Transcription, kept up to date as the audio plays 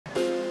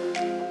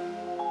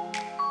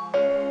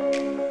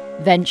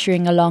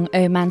Venturing along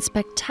Oman's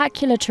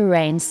spectacular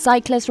terrain,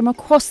 cyclists from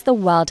across the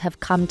world have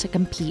come to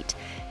compete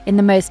in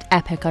the most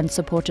epic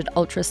unsupported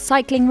ultra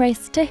cycling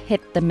race to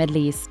hit the Middle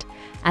East.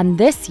 And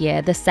this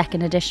year, the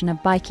second edition of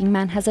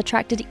BikingMan has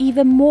attracted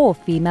even more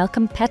female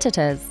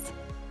competitors.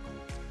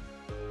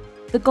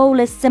 The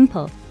goal is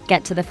simple: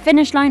 get to the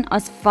finish line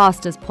as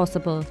fast as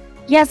possible.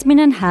 Yasmin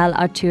and Hel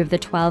are two of the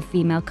 12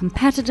 female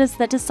competitors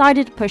that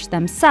decided to push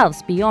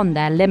themselves beyond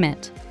their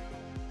limit.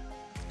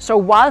 So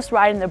whilst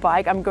riding the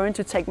bike, I'm going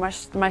to take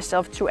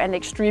myself to an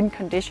extreme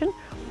condition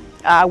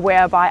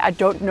whereby I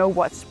don't know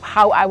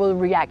how I will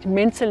react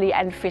mentally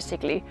and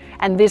physically.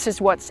 And this is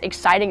what's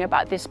exciting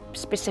about this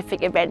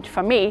specific event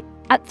for me.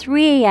 At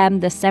 3 AM,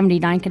 the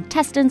 79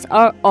 contestants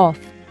are off.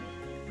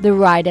 The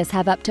riders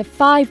have up to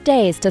 5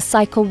 days to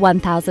cycle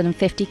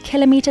 1,050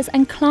 kilometers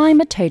and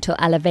climb a total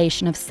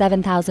elevation of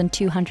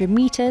 7,200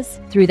 meters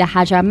through the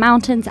Hajar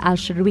Mountains,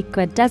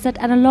 Al-Sharqiya Desert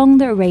and along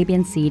the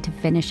Arabian Sea to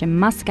finish in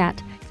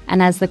Muscat.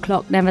 And as the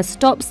clock never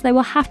stops, they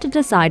will have to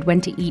decide when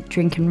to eat,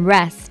 drink and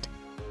rest.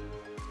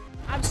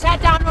 I've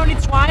sat down only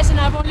twice and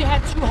I've only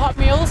had 2 hot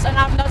meals and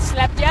I've not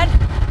slept yet.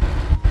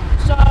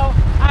 So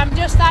I'm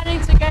just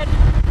starting to get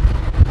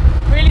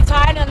really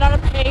tired and a lot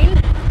of pain.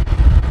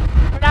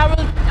 But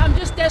I'm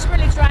just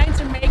desperately trying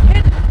to make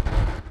it.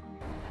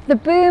 The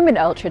boom in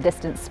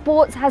ultra-distance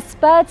sports has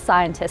spurred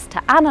scientists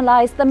to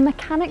analyse the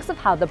mechanics of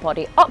how the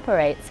body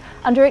operates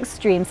under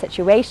extreme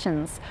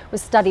situations,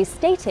 with studies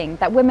stating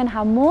that women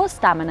have more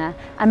stamina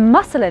and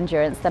muscle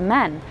endurance than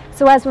men.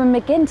 So as women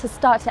begin to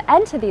start to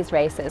enter these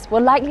races,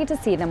 we're likely to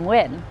see them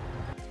win.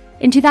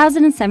 In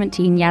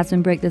 2017,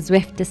 Yasmin broke the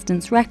Zwift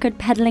distance record,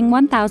 pedaling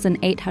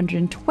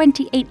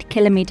 1,828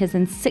 kilometers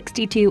in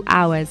 62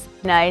 hours.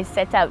 I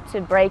set out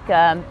to break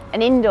an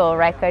indoor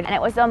record, and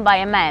it was done by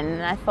a man,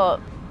 and I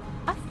thought,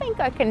 I think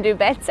I can do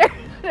better.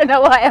 I don't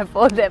know why I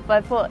thought that,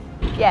 but I thought,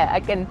 yeah,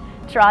 I can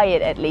try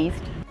it at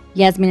least.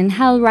 Yasmin and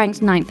Hel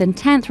ranked 9th and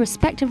 10th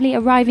respectively,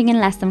 arriving in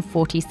less than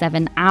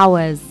 47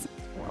 hours.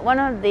 One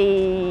of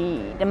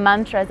the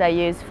mantras I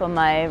use for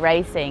my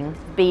racing,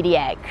 be the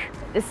egg.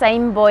 The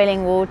same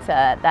boiling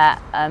water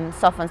that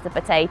softens the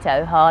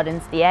potato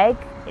hardens the egg.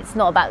 It's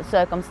not about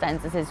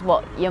circumstances, it's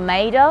what you're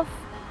made of.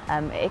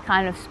 It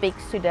kind of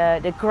speaks to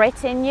the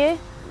grit in you.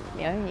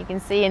 You know, you can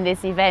see in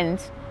this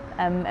event,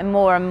 and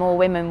more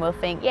women will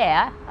think,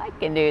 yeah, I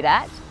can do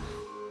that.